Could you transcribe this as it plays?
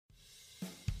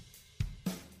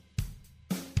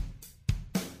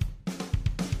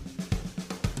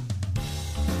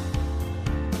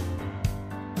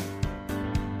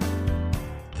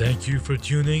Thank you for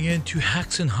tuning in to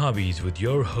Hacks and Hobbies with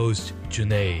your host,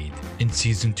 Junaid. In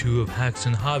Season 2 of Hacks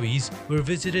and Hobbies, we're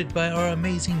visited by our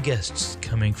amazing guests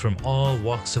coming from all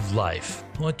walks of life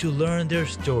who want to learn their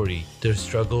story, their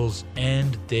struggles,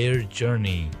 and their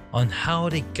journey on how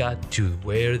they got to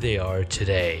where they are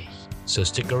today. So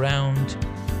stick around.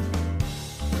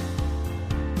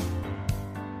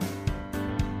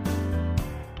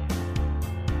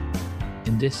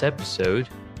 In this episode,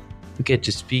 we get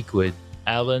to speak with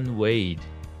Alan Wade.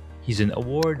 He's an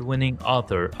award-winning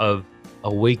author of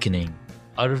Awakening,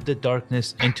 Out of the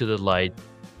Darkness into the Light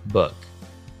book.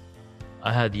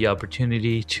 I had the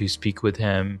opportunity to speak with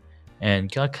him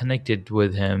and got connected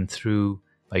with him through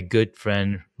my good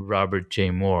friend Robert J.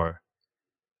 Moore.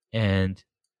 And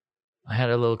I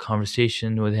had a little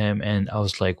conversation with him and I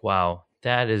was like, wow,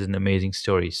 that is an amazing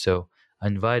story. So I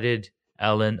invited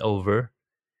Alan over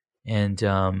and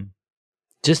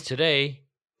just today,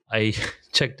 I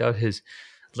checked out his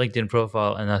LinkedIn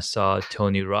profile and I saw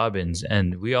Tony Robbins.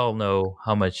 And we all know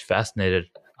how much fascinated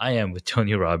I am with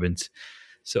Tony Robbins.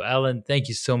 So, Alan, thank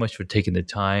you so much for taking the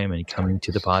time and coming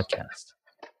to the podcast.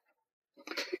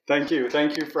 Thank you.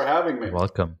 Thank you for having me. You're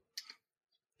welcome.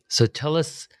 So tell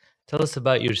us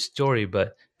about your story.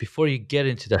 But before you get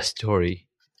into that story,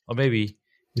 or maybe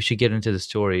we should get into the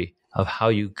story of how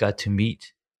you got to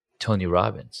meet Tony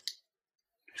Robbins,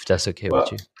 if that's okay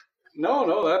with you.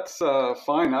 No, that's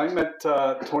fine. I met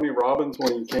Tony Robbins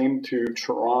when he came to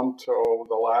Toronto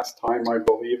the last time. I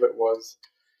believe it was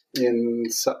in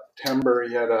September.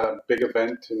 He had a big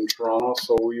event in Toronto,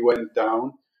 so we went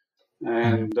down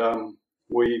and I'd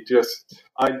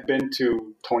been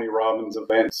to Tony Robbins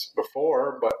events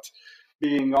before, but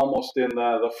being almost in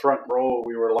the front row,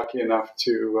 we were lucky enough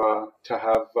to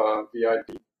have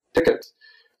VIP tickets.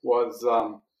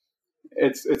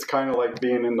 It's kind of like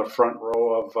being in the front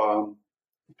row of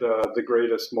the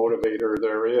greatest motivator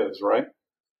there is, right?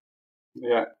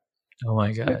 Yeah. Oh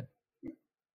my God.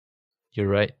 You're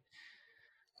right.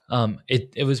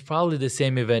 It was probably the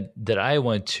same event that I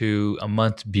went to a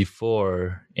month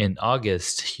before in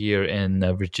August here in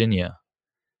Virginia,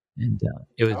 and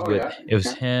it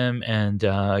was him and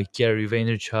Gary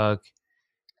Vaynerchuk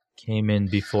came in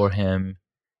before him,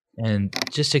 and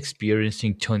just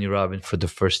experiencing Tony Robbins for the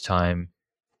first time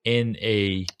in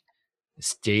a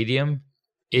stadium,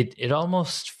 it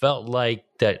almost felt like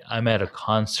that I'm at a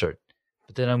concert,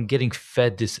 but then I'm getting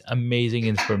fed this amazing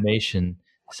information,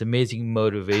 this amazing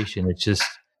motivation. It just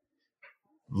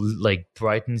like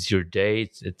brightens your day.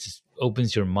 It just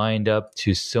opens your mind up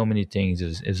to so many things.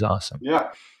 It was awesome.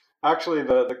 Yeah. Actually,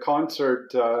 the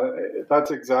concert,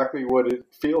 that's exactly what it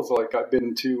feels like. I've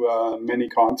been to many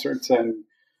concerts and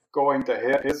going to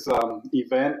his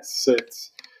events.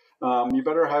 It's you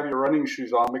better have your running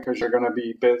shoes on because you're going to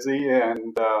be busy,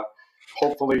 and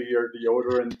hopefully your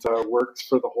deodorant works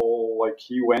for the whole. Like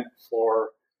he went for,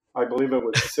 I believe it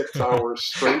was 6 hours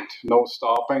straight, no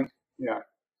stopping. Yeah.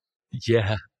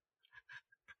 Yeah.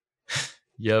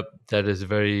 Yep, that is a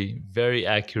very, very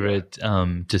accurate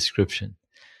description.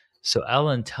 So,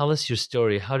 Alan, tell us your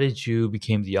story. How did you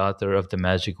become the author of The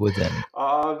Magic Within?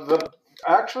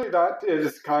 That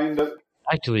is kind of...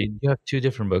 Actually, you have two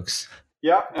different books.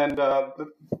 Yeah, and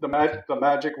the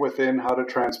Magic Within: How to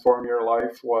Transform Your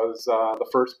Life was the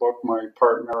first book my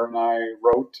partner and I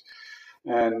wrote,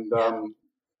 and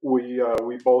we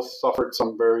both suffered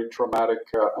some very traumatic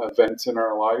events in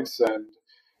our lives, and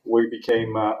we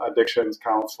became addictions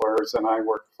counselors, and I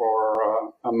worked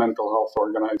for a mental health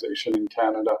organization in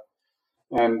Canada.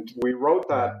 And we wrote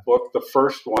that book, the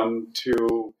first one,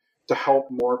 to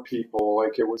help more people.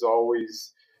 Like it was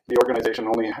always, the organization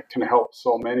only can help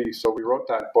so many. So we wrote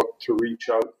that book to reach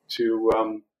out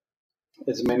to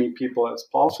as many people as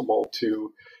possible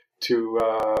to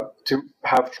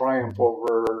have triumph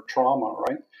over trauma,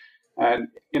 right? And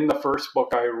in the first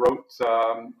book, I wrote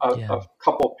a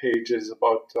couple pages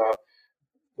about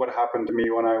what happened to me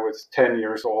when I was 10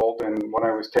 years old. And when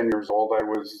I was 10 years old, I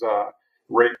was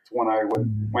raped when I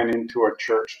went into a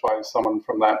church by someone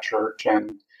from that church.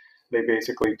 And they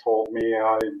basically told me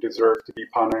I deserved to be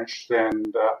punished.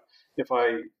 And if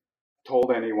I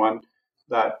told anyone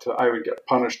that I would get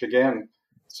punished again.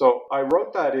 So I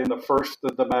wrote that in the first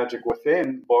The Magic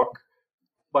Within book.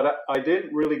 But I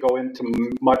didn't really go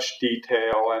into much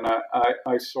detail, and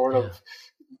I sort of,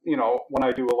 when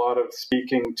I do a lot of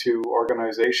speaking to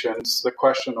organizations, the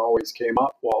question always came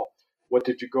up, well, what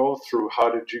did you go through? How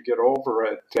did you get over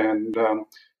it? And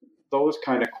those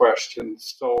kind of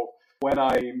questions. So when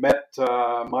I met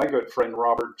my good friend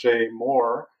Robert J.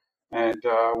 Moore, and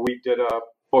we did a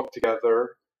book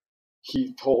together,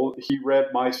 he read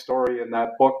my story in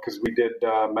that book because we did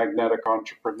Magnetic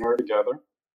Entrepreneur together.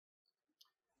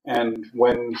 And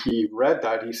when he read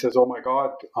that, he says, "Oh my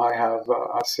God, I have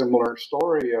a similar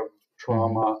story of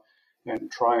trauma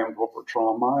and triumph over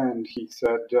trauma." And he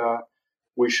said,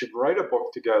 we should write a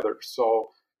book together.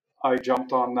 So I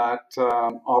jumped on that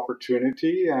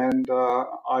opportunity, and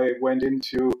I went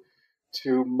into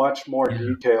much more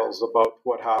details about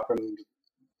what happened,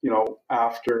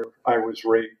 after I was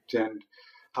raped, and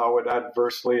how it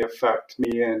adversely affected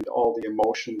me and all the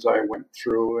emotions I went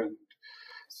through. And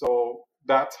so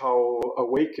that's how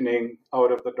Awakening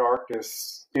Out of the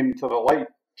Darkness into the Light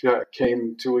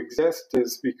came to exist,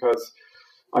 is because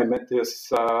I met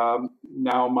this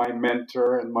now my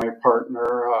mentor and my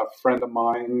partner, a friend of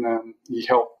mine, and he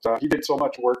helped. He did so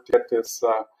much work to get this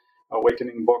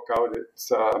Awakening book out.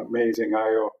 It's amazing.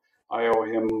 I owe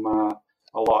him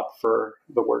a lot for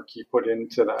the work he put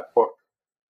into that book.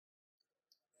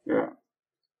 Yeah.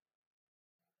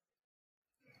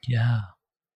 Yeah.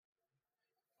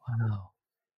 Wow.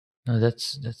 No,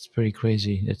 that's pretty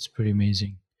crazy. That's pretty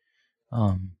amazing.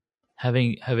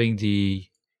 Having the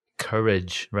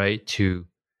courage, right, to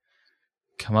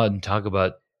come out and talk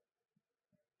about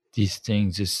these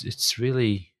things it's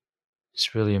really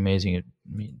amazing. I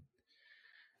mean,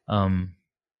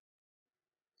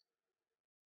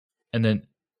 and then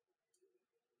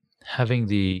having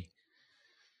the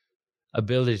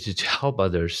ability to help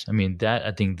others. I mean,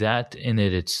 I think that in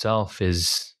it itself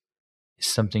is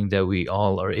something that we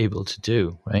all are able to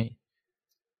do, right?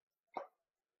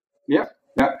 Yeah.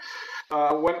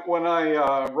 When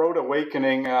I wrote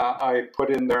Awakening, I put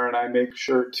in there, and I make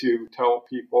sure to tell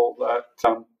people that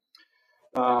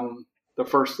the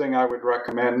first thing I would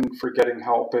recommend for getting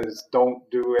help is don't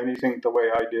do anything the way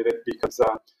I did it, because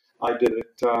I did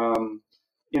it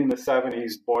in the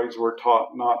 70s. Boys were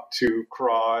taught not to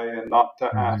cry and not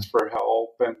to ask for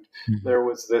help, and there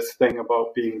was this thing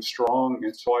about being strong.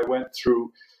 And so I went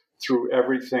through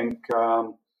everything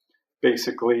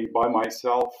basically by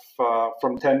myself.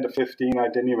 From 10 to 15, I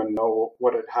didn't even know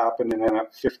what had happened. And then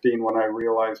at 15, when I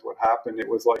realized what happened, it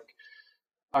was like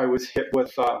I was hit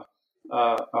with a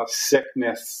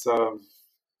sickness of,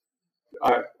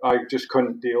 I just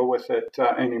couldn't deal with it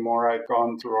anymore. I'd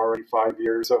gone through already 5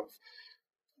 years of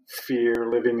fear,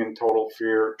 living in total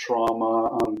fear,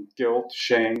 trauma, guilt,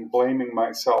 shame, blaming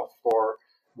myself for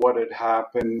what had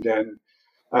happened. And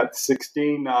at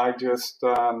 16, I just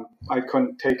I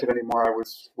couldn't take it anymore. I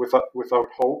was without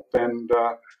hope, and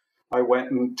I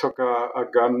went and took a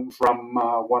gun from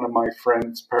one of my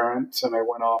friend's parents, and I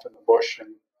went off in the bush,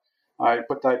 and I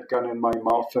put that gun in my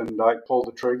mouth, and I pulled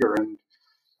the trigger. And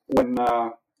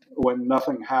when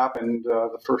nothing happened,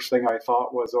 the first thing I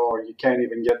thought was, "Oh, you can't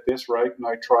even get this right," and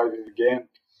I tried it again,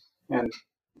 and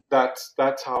that's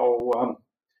how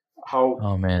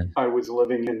Oh man. I was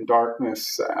living in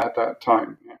darkness at that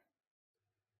time.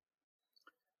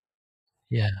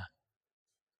 Yeah.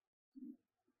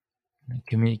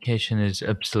 Communication is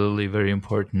absolutely very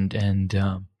important, and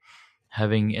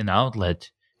having an outlet,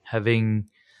 having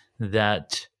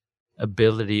that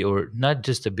ability, or not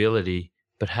just ability,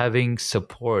 but having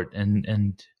support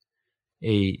and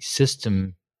a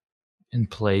system in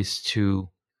place to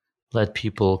let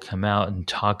people come out and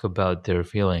talk about their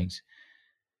feelings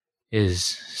is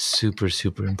super,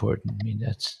 super important. I mean,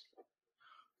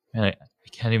 I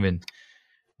can't even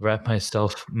wrap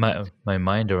my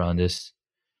mind around this,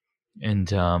 and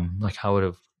like how it would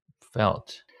have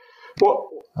felt. Well,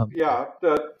 yeah,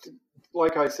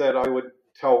 like I said, I would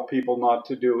tell people not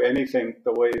to do anything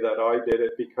the way that I did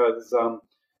it, because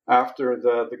after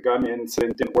the gun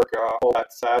incident didn't work, all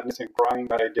that sadness and crying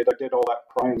that I did all that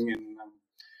crying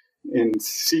in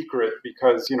secret,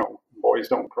 because boys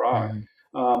don't cry.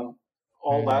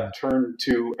 All that turned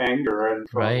to anger, and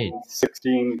from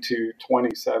 16 to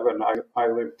 27, I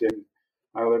lived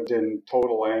in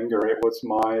total anger. It was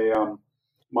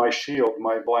my shield,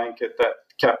 my blanket that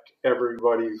kept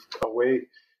everybody away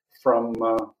from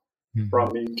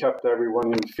me, kept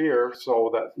everyone in fear,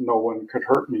 so that no one could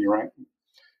hurt me. Right?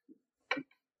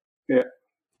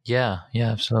 Yeah,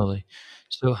 absolutely.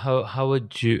 So how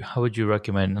would you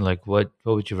recommend, like what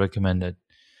would you recommend that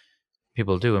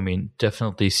people do? I mean,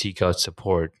 definitely seek out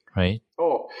support, right?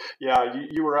 Oh, yeah,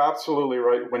 you were absolutely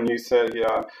right when you said,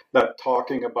 yeah, that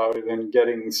talking about it and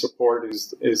getting support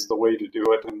is the way to do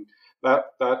it. And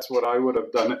that's what I would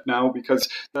have done it now, because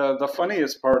the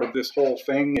funniest part of this whole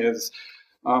thing is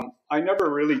I never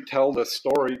really tell the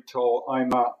story till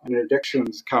I'm an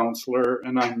addictions counselor,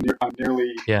 and I'm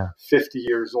nearly 50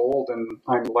 years old, and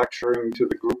I'm lecturing to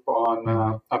the group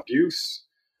on abuse.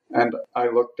 And I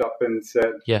looked up and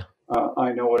said,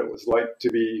 I know what it was like to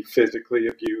be physically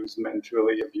abused,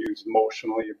 mentally abused,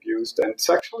 emotionally abused, and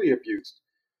sexually abused.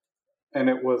 And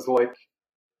it was like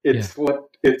Yeah.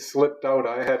 it slipped out.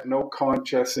 I had no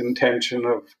conscious intention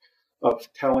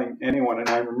of telling anyone, and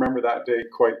I remember that day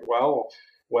quite well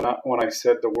when I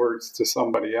said the words to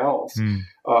somebody else.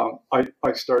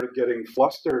 I started getting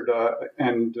flustered,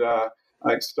 and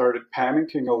I started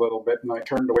panicking a little bit, and I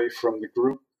turned away from the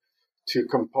group to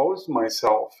compose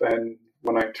myself. And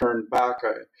when I turned back,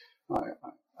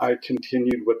 I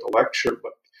continued with the lecture,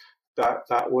 but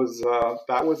that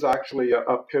was actually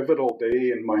a pivotal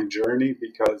day in my journey,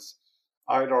 because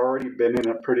I'd already been in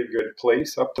a pretty good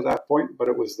place up to that point, but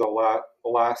it was the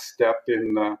last step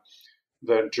in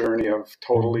the journey of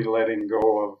totally letting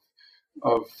go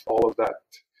of all of that,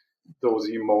 those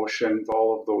emotions,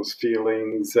 all of those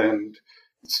feelings, and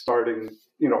starting,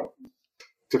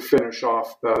 to finish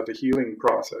off the healing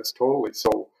process totally.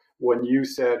 So when you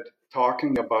said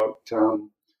talking about something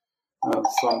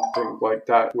like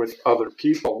that with other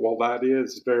people, well, that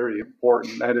is very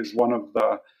important. That is one of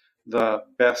the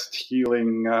best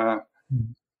healing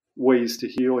ways to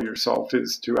heal yourself,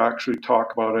 is to actually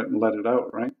talk about it and let it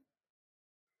out, right?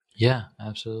 Yeah,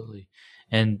 absolutely.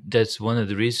 And that's one of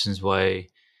the reasons why,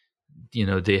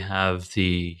 they have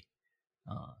the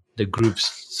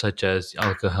groups such as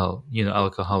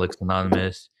Alcoholics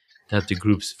Anonymous. They have the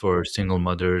groups for single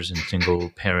mothers and single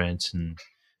parents and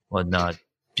whatnot,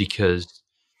 because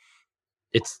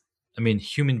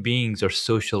human beings are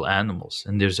social animals,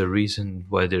 and there's a reason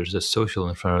why there's a social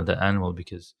in front of the animal,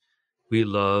 because we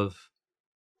love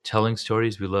telling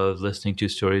stories, we love listening to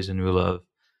stories, and we love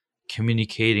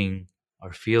communicating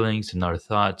our feelings and our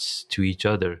thoughts to each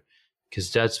other,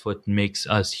 because that's what makes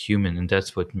us human, and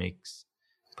that's what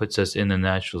puts us in a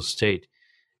natural state.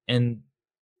 And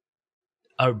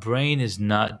our brain is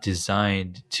not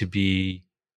designed to be,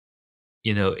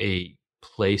 a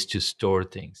place to store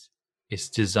things. It's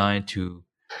designed to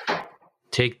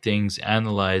take things,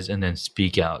 analyze, and then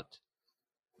speak out.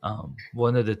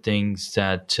 One of the things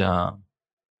that's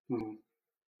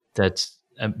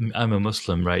I'm a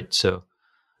Muslim, right? So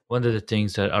one of the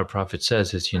things that our prophet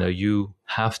says is, you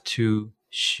have to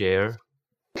share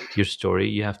your story.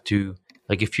 You have to,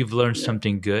 like, if you've learned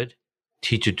something good,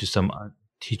 teach it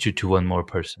to one more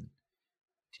person,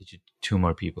 teach it to two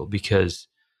more people. Because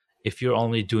if you're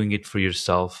only doing it for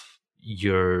yourself,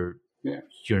 you're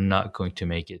not going to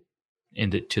make it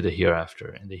to the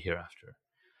hereafter,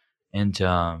 And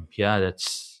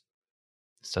that's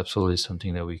absolutely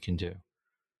something that we can do.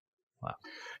 Wow.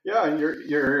 Yeah,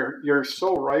 you're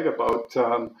so right about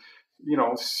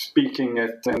speaking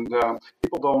it, and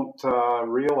people don't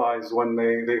realize when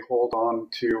they hold on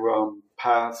to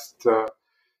past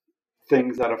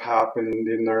things that have happened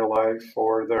in their life,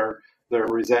 or their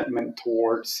resentment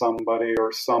towards somebody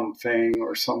or something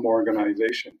or some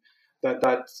organization,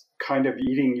 that's kind of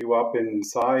eating you up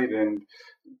inside. And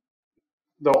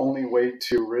the only way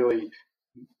to really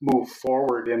move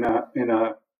forward in a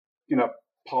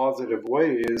positive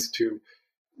way is to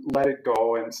let it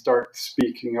go and start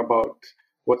speaking about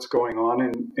what's going on.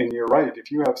 And you're right.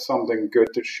 If you have something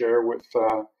good to share with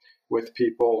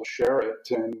people, share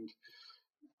it. And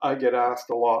I get asked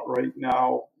a lot right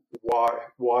now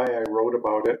why I wrote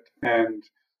about it, and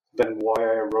then why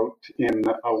I wrote in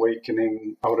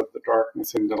Awakening Out of the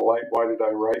Darkness into the Light. Why did I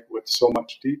write with so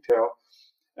much detail?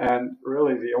 And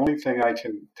really, the only thing I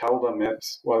can tell them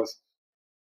was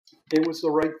it was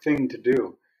the right thing to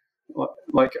do.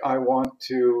 Like, I want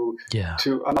to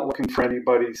I'm not looking for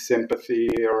anybody's sympathy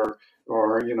or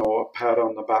a pat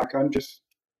on the back. I'm just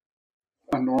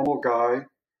a normal guy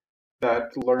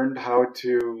that learned how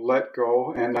to let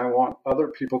go, and I want other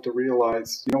people to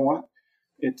realize, you know what,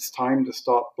 it's time to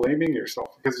stop blaming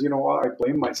yourself. Because you know what, I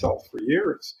blamed myself for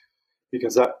years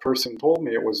because that person told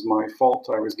me it was my fault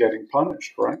I was getting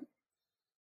punished, right?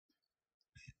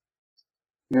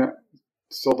 Yeah.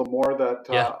 So the more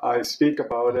that I speak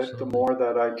about it, the more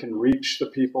that I can reach the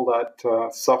people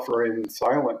that suffer in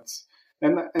silence.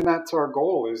 And that's our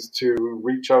goal, is to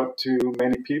reach out to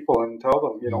many people and tell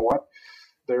them, you know what,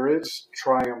 there is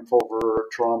triumph over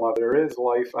trauma. There is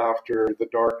life after the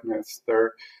darkness.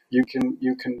 You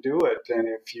can do it. And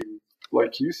if you,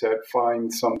 like you said,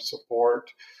 find some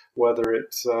support, whether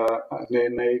it's an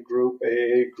NA group,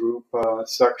 AA group,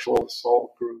 sexual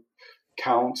assault group,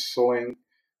 counseling,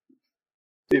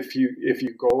 if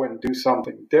you go and do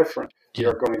something different,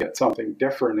 you're going to get something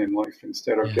different in life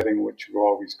instead of getting what you've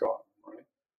always got, right?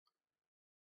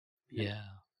 Yeah,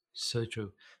 so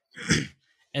true.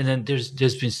 And then there's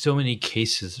been so many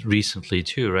cases recently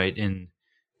too, right?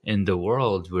 In the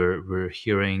world, we're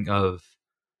hearing of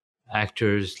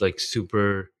actors, like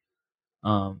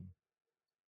um,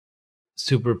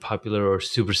 super popular or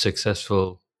super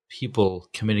successful people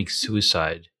committing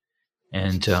suicide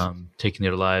and taking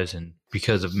their lives, and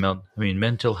because of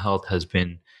mental health has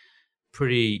been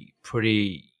pretty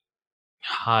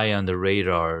high on the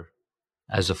radar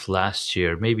as of last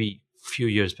year, maybe a few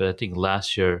years, but I think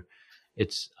last year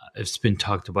it's been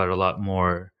talked about a lot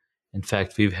more. In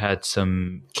fact, we've had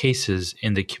some cases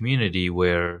in the community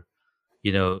where,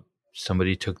 you know,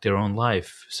 somebody took their own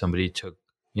life, somebody took,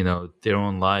 you know, their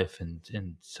own life and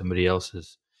somebody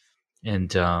else's.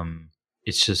 And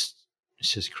it's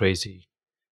just crazy.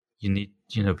 You need,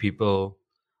 you know, people,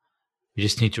 you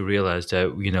just need to realize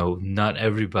that, you know, not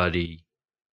everybody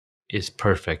is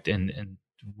perfect, and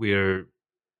we're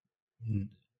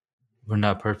we're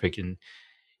not perfect. And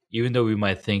even though we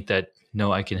might think that,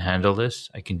 no, I can handle this,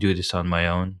 I can do this on my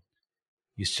own,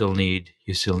 you still need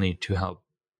to help.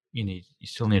 You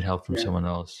still need help from Yeah. someone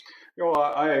else. You know,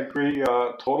 I agree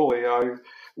totally.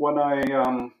 When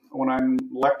I'm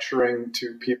lecturing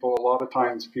to people, a lot of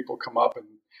times people come up and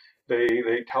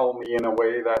they tell me in a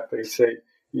way that they say,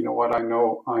 you know what, I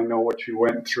know what you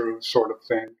went through, sort of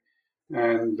thing,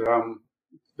 and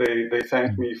they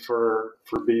thank me for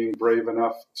being brave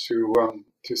enough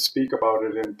to speak about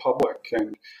it in public.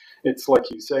 And it's like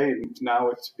you say, now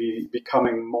it's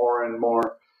becoming more and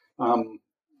more. Um,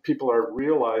 People are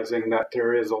realizing that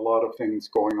there is a lot of things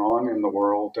going on in the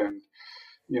world, and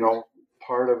you know,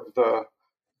 part of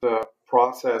the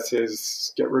process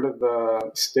is get rid of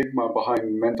the stigma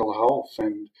behind mental health.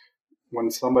 And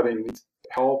when somebody needs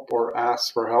help or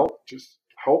asks for help, just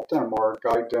help them or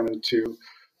guide them to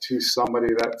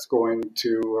somebody that's going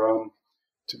to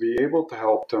be able to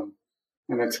help them.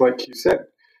 And it's like you said,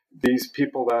 these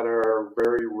people that are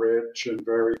very rich and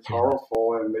very Yeah,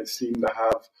 powerful, and they seem to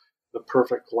have the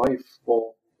perfect life.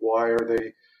 Well, why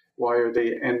are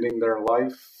they ending their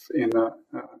life in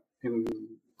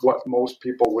what most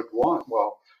people would want?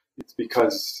 Well, it's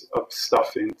because of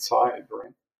stuff inside,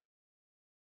 right?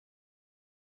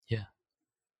 yeah,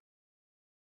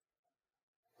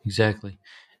 exactly.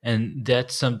 And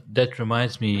that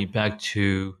reminds me back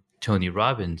to Tony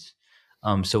Robbins.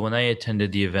 So when I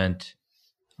attended the event,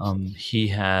 he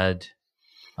had,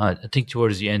 I think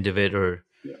towards the end of it, or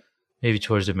Yeah. maybe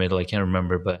towards the middle, I can't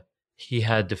remember, but he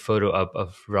had the photo up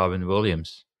of Robin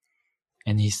Williams,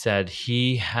 and he said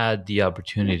he had the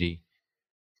opportunity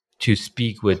to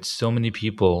speak with so many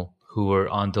people who were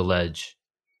on the ledge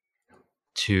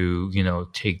to, you know,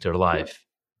 take their Yeah. life,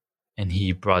 and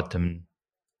he brought them,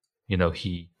 you know,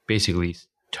 he basically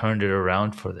turned it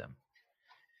around for them.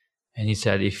 And he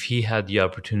said if he had the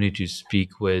opportunity to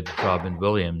speak with Robin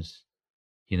Williams,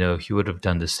 you know, he would have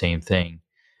done the same thing.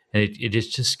 And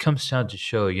just comes down to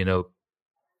show, you know,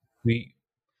 we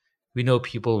we know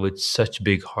people with such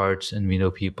big hearts, and we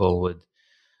know people with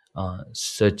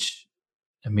such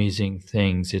amazing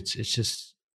things. It's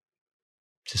just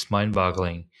mind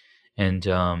boggling. And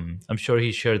I'm sure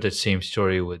he shared that same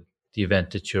story with the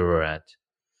event that you were at.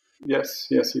 Yes,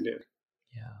 yes, he did.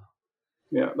 Yeah.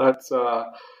 Yeah, that's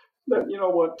that. You know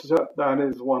what? That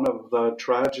is one of the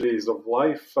tragedies of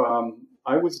life.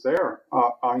 I was there.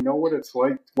 I know what it's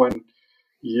like when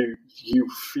you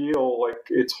feel like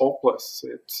it's hopeless.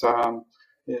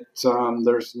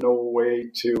 There's no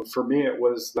way to. For me, it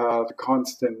was the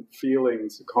constant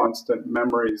feelings, the constant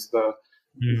memories, the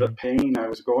Mhm. pain I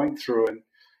was going through, and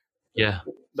Yeah.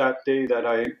 that day that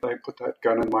I put that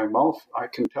gun in my mouth, I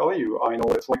can tell you, I know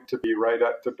what it's like to be right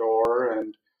at the door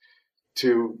and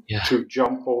Yeah. to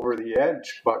jump over the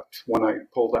edge. But when I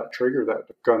pulled that trigger, that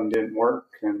gun didn't work.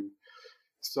 And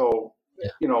so,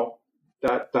 Yeah. you know,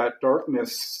 that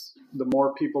darkness, the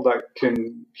more people that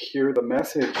can hear the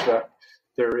message that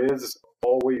there is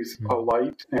always a Mhm.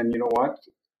 light, and you know what,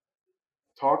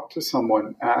 talk to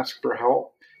someone, ask for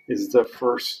help is the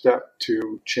first step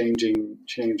to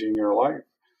changing your life.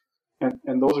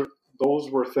 And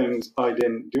those were things I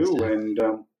didn't do.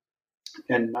 Exactly.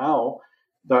 And now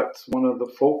that's one of the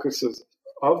focuses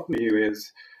of me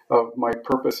is of my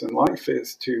purpose in life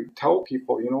is to tell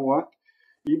people, you know what,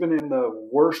 even in the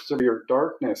worst of your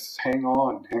darkness, hang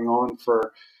on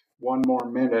for one more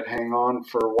minute, hang on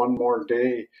for one more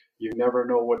day. You never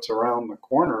know what's around the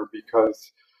corner.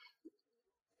 Because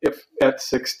if at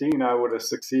 16 I would have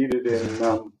succeeded in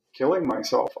Exactly. killing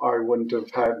myself, I wouldn't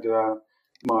have had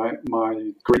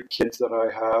my great kids that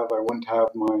I have. I wouldn't have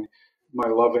my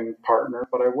loving partner,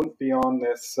 but I wouldn't be on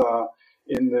this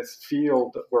in this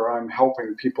field where I'm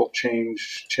helping people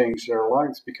change their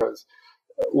lives. Because,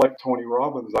 like Tony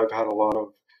Robbins, I've had a lot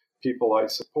of people I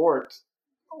support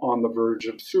on the verge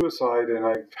of suicide, and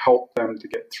I've helped them to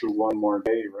get through one more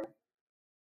day. Right?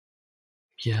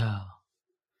 Yeah.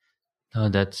 No,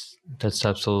 that's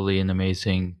absolutely an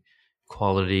amazing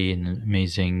quality and an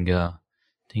amazing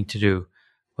thing to do.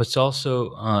 What's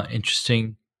also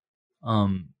interesting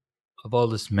um, of all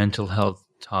this mental health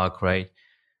talk, right?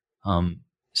 Um,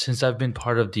 since I've been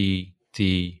part of the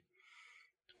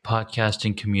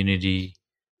podcasting community,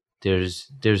 there's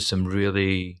some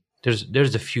really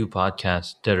there's a few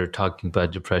podcasts that are talking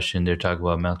about depression. They're talking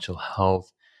about mental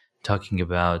health, talking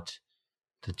about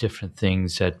the different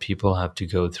things that people have to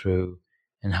go through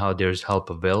and how there's help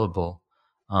available.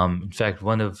 In fact,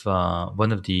 one of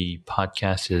the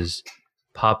podcasts is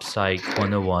Pop Psych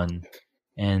 101,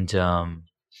 and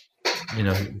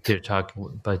they're talking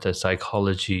about the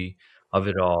psychology of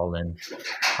it all and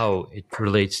how it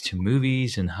relates to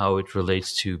movies and how it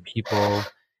relates to people.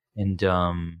 And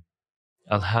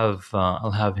I'll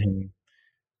have him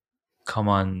come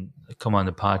on the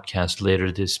podcast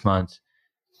later this month.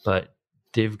 But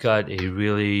they've got a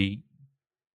really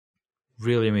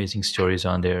amazing stories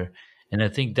on there, and I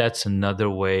think that's another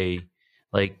way.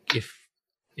 Like if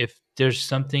there's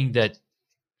something that,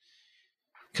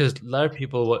 because a lot of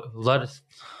people, what a lot of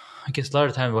I guess a lot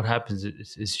of times what happens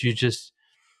is you just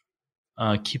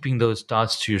keeping those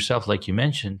thoughts to yourself, like you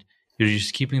mentioned. You're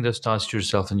just keeping those thoughts to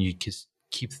yourself, and you just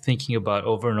keep thinking about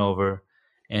over and over.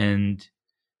 And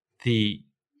the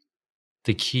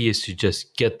the key is to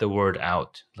just get the word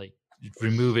out, like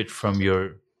remove it from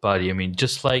your body. I mean,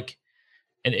 just like,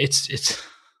 and it's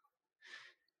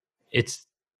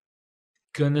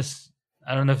gonna.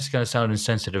 I don't know if it's gonna sound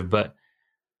insensitive, but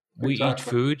we eat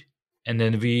Exactly. food, and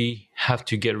then we have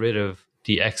to get rid of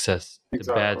the excess, the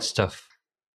bad Exactly. stuff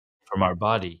from our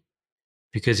body,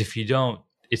 because if you don't,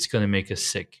 it's gonna make us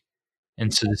sick.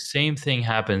 And so the same thing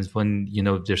happens when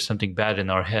there's something bad in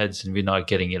our heads and we're not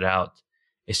getting it out.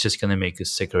 It's just gonna make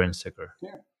us sicker and sicker.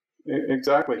 Yeah,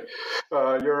 exactly.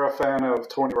 You're a fan of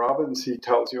Tony Robbins. He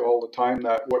tells you all the time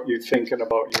that what you're thinking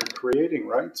about, you're creating,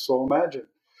 right? So imagine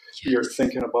you're Yes.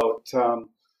 thinking about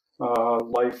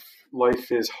life.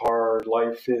 Life is hard.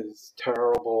 Life is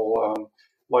terrible.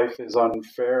 Life is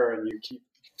unfair, and you keep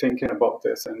thinking about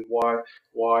this and why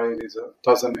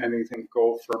doesn't anything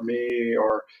go for me,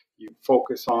 or you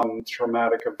focus on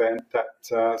traumatic event that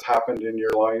has happened in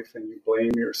your life and you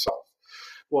blame yourself.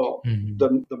 Well, Hmm.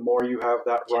 the more you have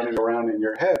that running around in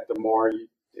your head, the more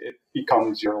it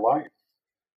becomes your life.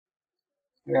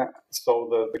 Yeah. So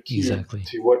the key Exactly.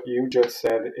 to what you just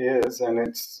said is, and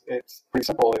it's pretty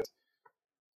simple, is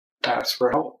ask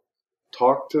for help.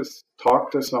 Talk to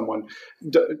talk to someone.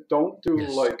 Don't do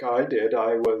Yes. like I did.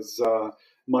 I was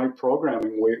my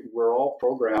programming. We're all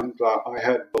programmed. I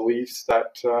had beliefs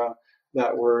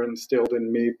that were instilled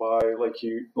in me by, like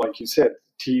you said,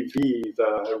 TV,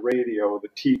 the radio, the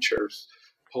teachers,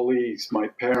 police, my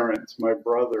parents, my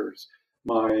brothers,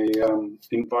 my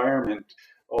environment.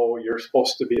 Oh, you're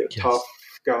supposed to be a tough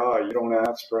Yes. guy. You don't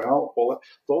ask for help. Well,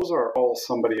 those are all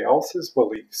somebody else's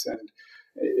beliefs, and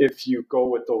if you go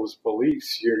with those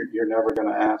beliefs, you're never going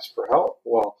to ask for help.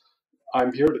 Well,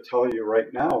 I'm here to tell you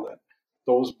right now that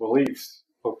those beliefs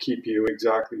will keep you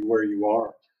exactly where you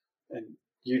are, and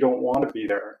you don't want to be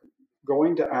there.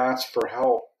 Going to ask for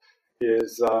help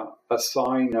is a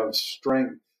sign of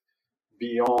strength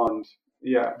beyond,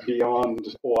 yeah,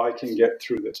 beyond. Oh, I can get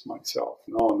through this myself.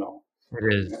 No.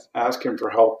 It is. Asking for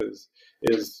help is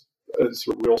is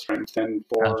real strength. And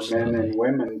for men and Absolutely.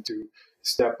 women to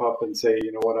step up and say,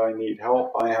 you know what, I need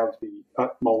help, I have the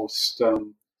utmost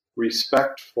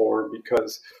respect for,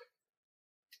 because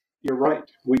you're right,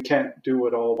 we can't do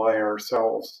it all by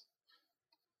ourselves.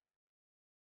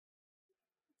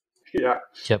 Yeah.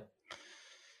 Yep.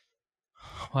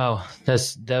 Wow,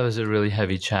 that was a really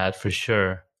heavy chat for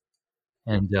sure.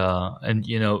 And not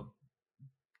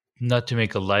to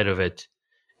make a light of it,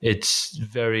 it's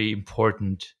very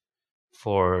important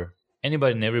for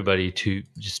anybody and everybody to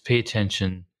just pay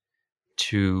attention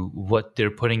to what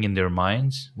they're putting in their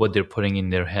minds, what they're putting in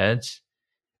their heads,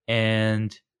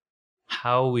 and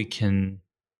how we can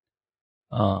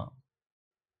uh,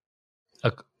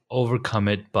 overcome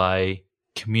it by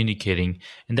communicating.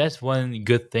 And that's one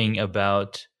good thing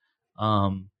about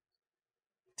um,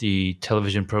 the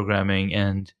television programming.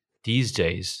 And these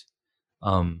days,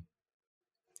 um,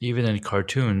 even in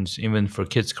cartoons, even for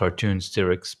kids' cartoons,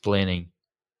 they're explaining,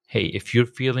 hey, if you're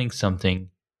feeling something,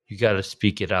 you got to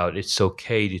speak it out. It's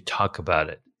okay to talk about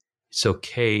it. It's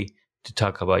okay to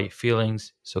talk about your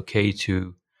feelings. It's okay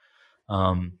to,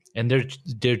 and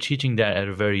they're teaching that at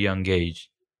a very young age,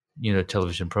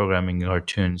 television programming,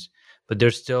 cartoons. But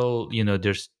there's still,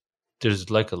 there's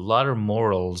like a lot of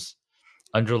morals,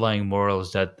 underlying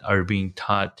morals that are being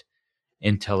taught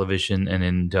in television and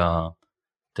in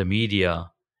the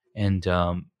media. And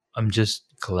I'm just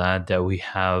glad that we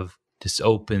have this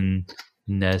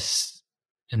openness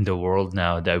in the world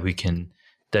now, that we can,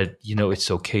 that,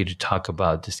 it's okay to talk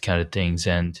about this kind of things,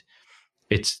 and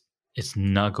it's it's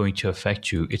not going to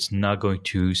affect you. It's not going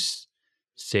to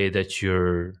say that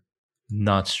you're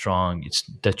not strong. It's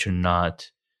that you're not,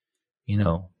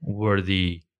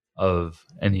 worthy of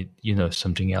any,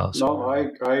 something else. No,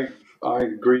 I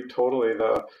agree totally.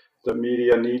 The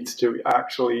media needs to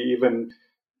actually even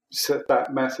set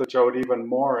that message out even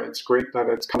more. It's great that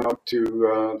it's come out to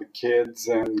the kids,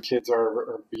 and kids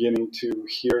are beginning to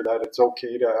hear that it's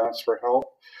okay to ask for help.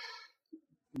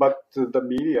 But the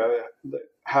media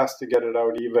has to get it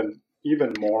out even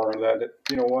more. That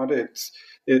you know what,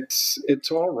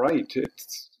 it's all right.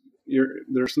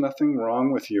 There's nothing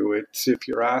wrong with you. It's, if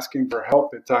you're asking for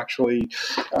help, it's actually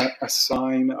a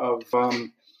sign of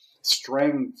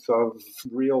strength, of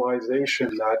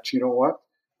realization that, you know what,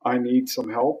 I need some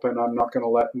help, and I'm not going to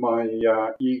let my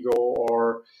ego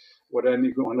or what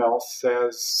anyone else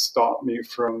says stop me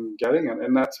from getting it.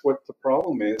 And that's what the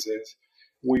problem is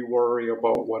we worry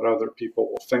about what other people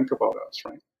will think about us,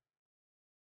 right?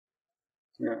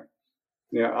 Yeah.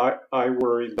 Yeah, I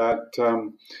worry that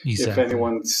if Exactly.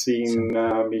 anyone's seen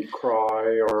me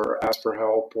cry or ask for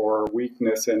help or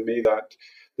weakness in me, that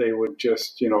they would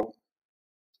just,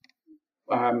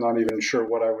 I'm not even sure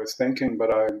what I was thinking, but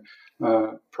I'm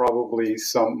probably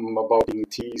something about being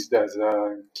teased as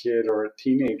a kid or a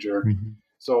teenager. Mm-hmm.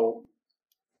 So,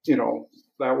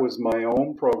 that was my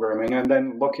own programming. And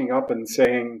then looking up and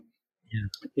saying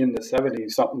in the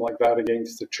 70s, something like that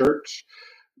against the church,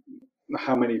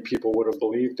 how many people would have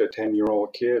believed a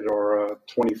 10-year-old kid or a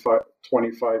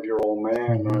 25-year-old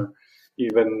man? Mm-hmm. Or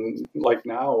even like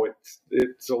now,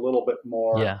 it's a little bit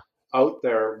more out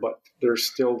there, but there's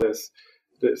still this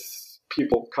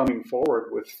people coming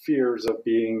forward with fears of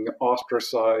being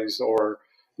ostracized, or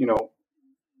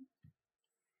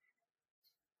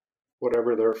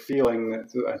whatever they're feeling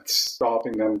that's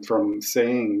stopping them from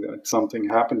saying that something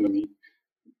happened to me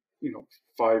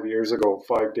 5 years ago,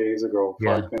 5 days ago,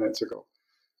 5 minutes ago.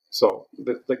 So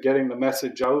the getting the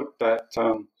message out that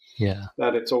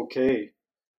that it's okay,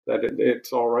 that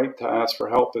it's all right to ask for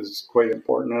help is quite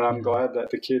important. And I'm glad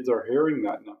that the kids are hearing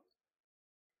that now.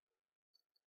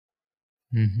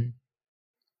 Mm-hmm.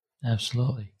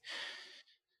 Absolutely.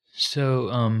 So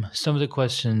some of the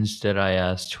questions that I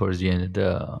asked towards the end of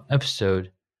the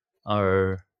episode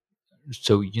are,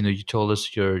 so you told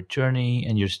us your journey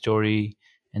and your story,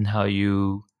 and how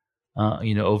you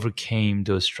overcame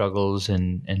those struggles,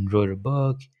 and wrote a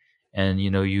book, and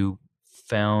you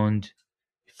found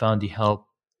the help,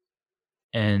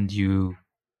 and you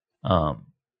um,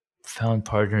 found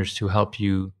partners to help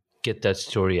you get that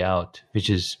story out, which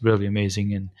is really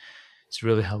amazing, and it's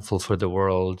really helpful for the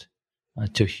world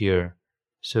to hear.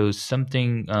 So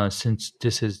something, since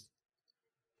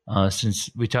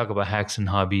we talk about hacks and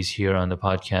hobbies here on the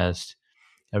podcast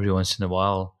every once in a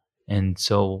while, and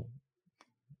so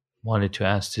wanted to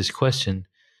ask this question.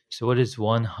 So what is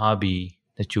one hobby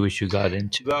that you wish you got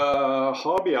into? The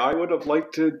hobby I would have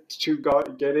liked to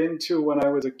get into when I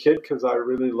was a kid, because I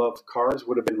really loved cars,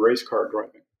 would have been race car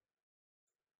driving.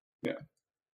 Yeah.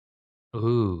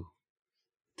 Ooh,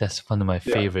 that's one of my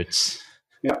favorites.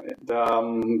 Yeah.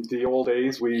 The old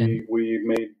days, we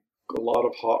made a lot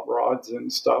of hot rods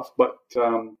and stuff, but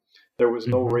there was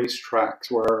no racetracks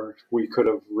where we could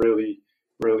have really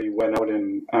went out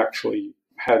and actually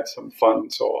had some fun.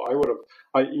 So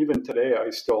even today, I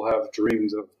still have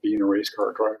dreams of being a race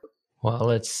car driver.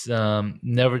 Well, it's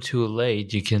never too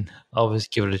late. You can always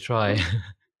give it a try.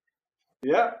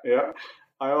 Yeah.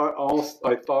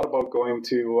 I thought about going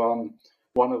to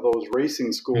one of those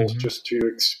racing schools just to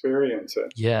experience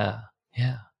it. Yeah.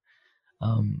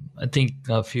 I think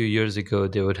a few years ago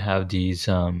they would have these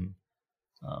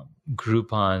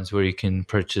Groupons where you can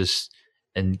purchase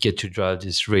and get to drive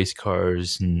these race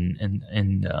cars, and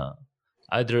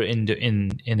either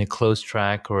in a closed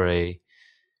track or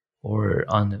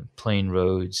on plain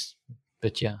roads.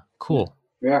 But yeah, cool.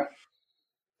 Yeah.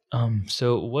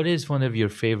 So what is one of your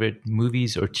favorite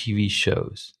movies or TV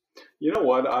shows? You know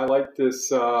what? I like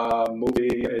this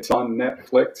movie. It's on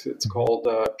Netflix. It's called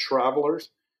Travelers.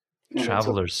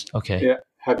 Travelers. Okay. Yeah.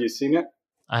 Have you seen it?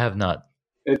 I have not.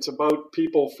 It's about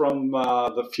people from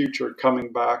the future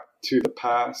coming back to the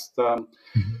past.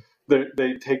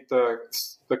 They take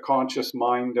the conscious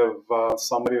mind of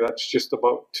somebody that's just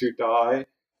about to die,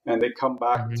 and they come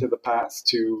back to the past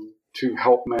to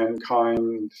help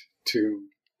mankind to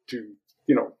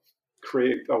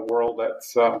create a world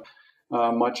that's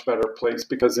a much better place,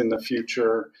 because in the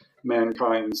future,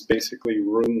 mankind's basically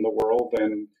ruined the world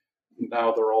and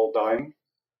now they're all dying.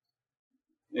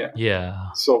 Yeah.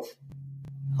 Yeah. So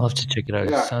I'll have to check it out.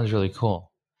 Yeah. It sounds really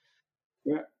cool.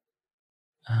 Yeah.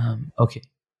 Okay.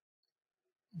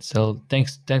 So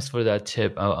thanks for that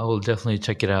tip. I will definitely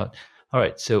check it out. All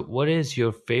right. So what is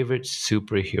your favorite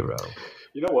superhero?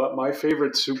 You know what? My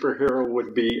favorite superhero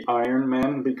would be Iron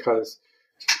Man, because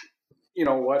you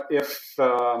know what? If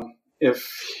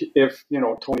you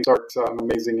know, Tony Stark's an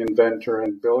amazing inventor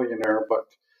and billionaire, but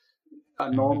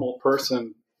a normal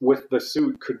person with the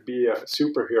suit could be a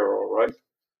superhero, right?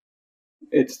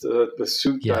 It's the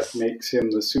suit that makes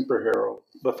him the superhero.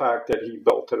 The fact that he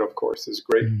built it, of course, is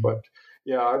great. But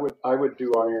yeah, I would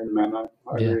do Iron Man. I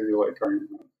really like Iron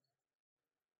Man.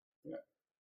 Yeah.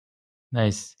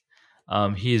 Nice.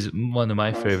 He's one of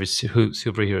my favorite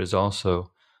superheroes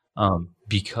also,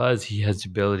 because he has the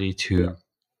ability to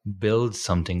build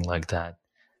something like that.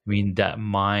 I mean, that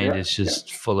mind is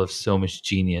just full of so much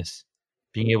genius.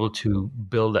 Being able to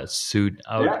build that suit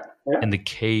out in the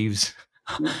caves,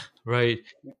 right?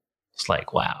 It's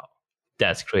like, wow,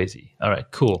 that's crazy. All right,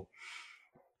 cool.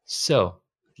 So,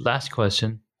 last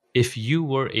question. If you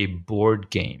were a board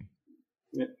game,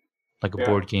 like a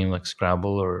board game like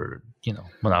Scrabble or, you know,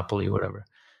 Monopoly or whatever,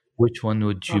 which one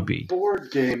would you be?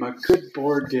 Board game, a good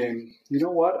board game. You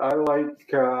know what? I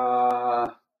like,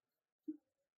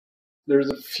 there's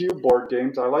a few board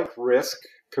games. I like Risk,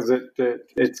 because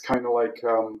it's kind of like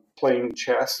playing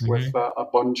chess with a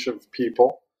bunch of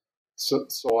people. So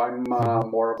I'm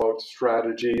more about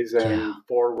strategies and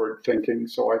forward thinking.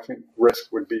 So I think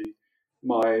Risk would be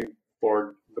the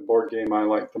board game I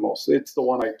like the most. It's the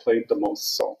one I played the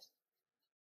most. So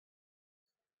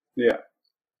yeah.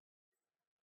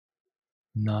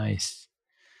 Nice.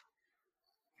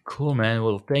 Cool, man.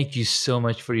 Well, thank you so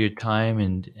much for your time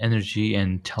and energy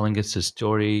and telling us the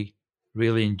story.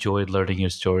 Really enjoyed learning your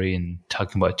story and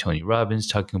talking about Tony Robbins,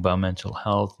 talking about mental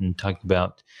health, and talking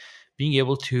about being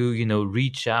able to, you know,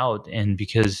 reach out. And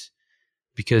because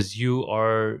you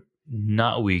are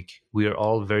not weak, we are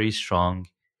all very strong,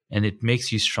 and it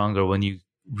makes you stronger when you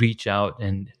reach out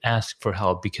and ask for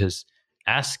help, because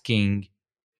asking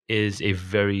is a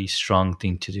very strong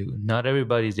thing to do. Not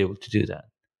everybody is able to do that.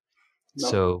 No.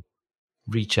 So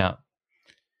reach out.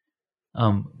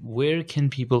 Where can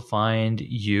people find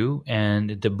you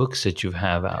and the books that you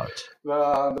have out?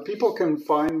 The people can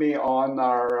find me on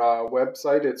our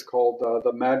website. It's called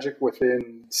the Magic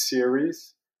Within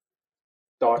Series.com.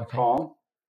 Okay.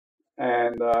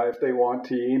 And if they want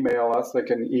to email us, they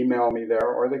can email me there,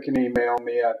 or they can email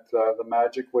me at the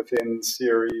Magic Within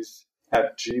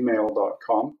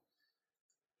Series@gmail.com.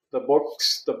 The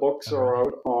books are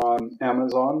out on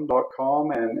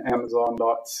Amazon.com and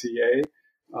Amazon.ca.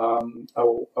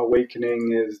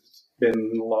 Awakening has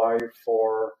been live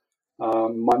for a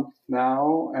month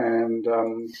now, and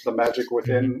The Magic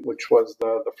Within, which was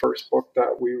the first book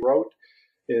that we wrote,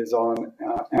 is on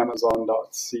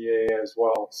Amazon.ca as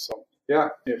well. So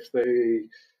yeah, if they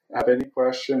have any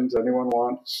questions, anyone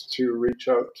wants to reach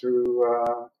out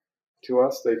to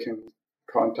us, they can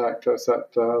contact us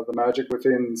at the Magic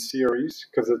Within Series,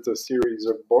 because it's a series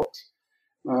of books,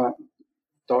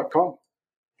 .com.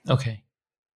 Okay.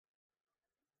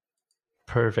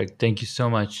 Perfect. Thank you so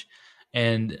much.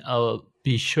 And I'll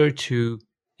be sure to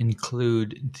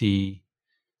include the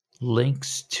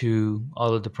links to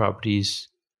all of the properties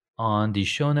on the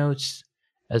show notes,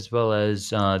 as well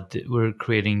as we're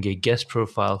creating a guest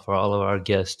profile for all of our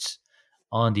guests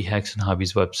on the Hacks and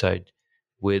Hobbies website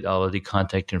with all of the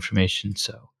contact information,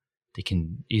 so they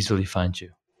can easily find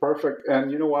you. Perfect.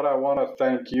 And you know what? I want to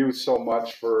thank you so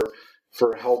much for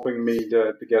helping me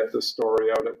to get the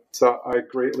story out. I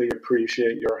greatly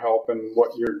appreciate your help and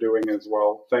what you're doing as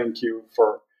well. Thank you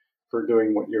for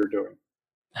doing what you're doing.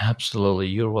 Absolutely.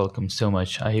 You're welcome so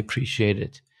much. I appreciate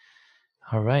it.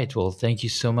 All right. Well, thank you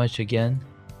so much again.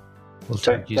 We'll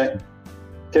talk to you soon.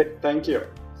 Okay. Thank you.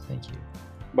 Thank you.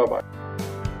 Bye-bye.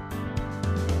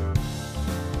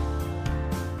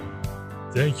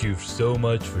 Thank you so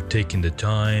much for taking the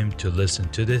time to listen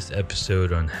to this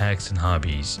episode on Hacks and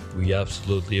Hobbies. We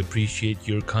absolutely appreciate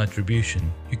your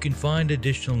contribution. You can find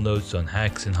additional notes on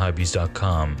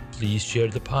hacksandhobbies.com. Please share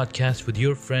the podcast with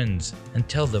your friends and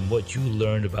tell them what you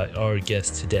learned about our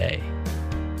guest today.